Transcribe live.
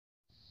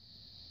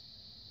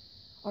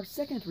Our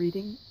second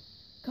reading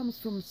comes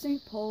from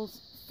St.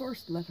 Paul's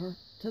first letter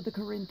to the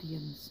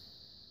Corinthians.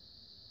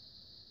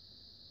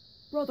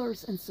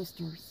 Brothers and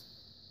sisters,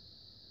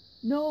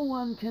 no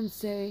one can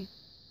say,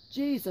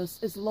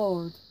 Jesus is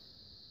Lord,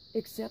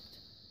 except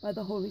by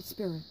the Holy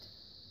Spirit.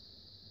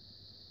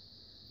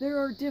 There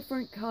are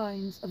different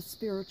kinds of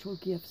spiritual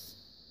gifts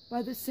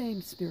by the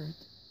same Spirit.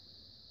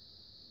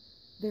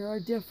 There are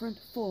different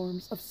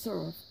forms of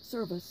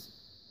service,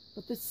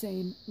 but the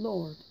same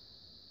Lord.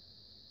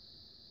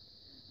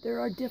 There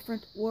are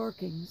different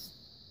workings,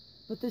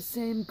 but the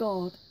same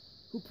God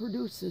who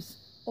produces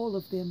all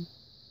of them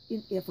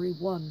in every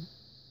one.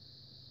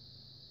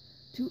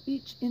 To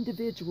each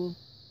individual,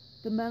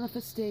 the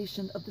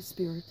manifestation of the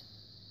Spirit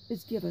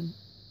is given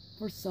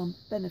for some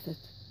benefit.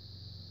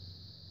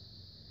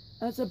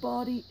 As a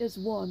body is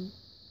one,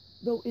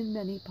 though in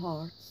many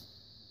parts,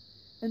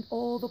 and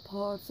all the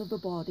parts of the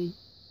body,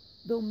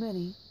 though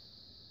many,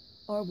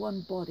 are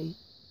one body,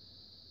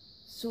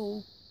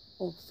 so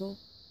also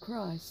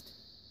Christ.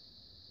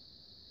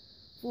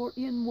 For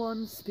in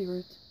one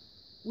Spirit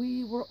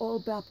we were all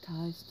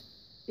baptized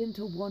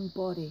into one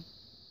body,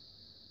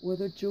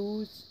 whether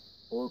Jews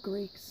or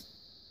Greeks,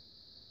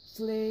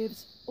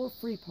 slaves or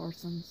free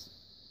persons,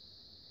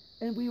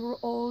 and we were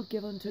all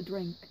given to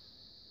drink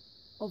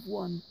of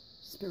one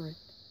Spirit.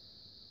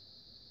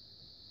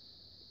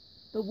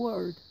 The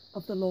word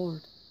of the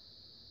Lord.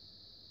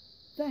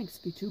 Thanks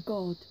be to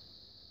God.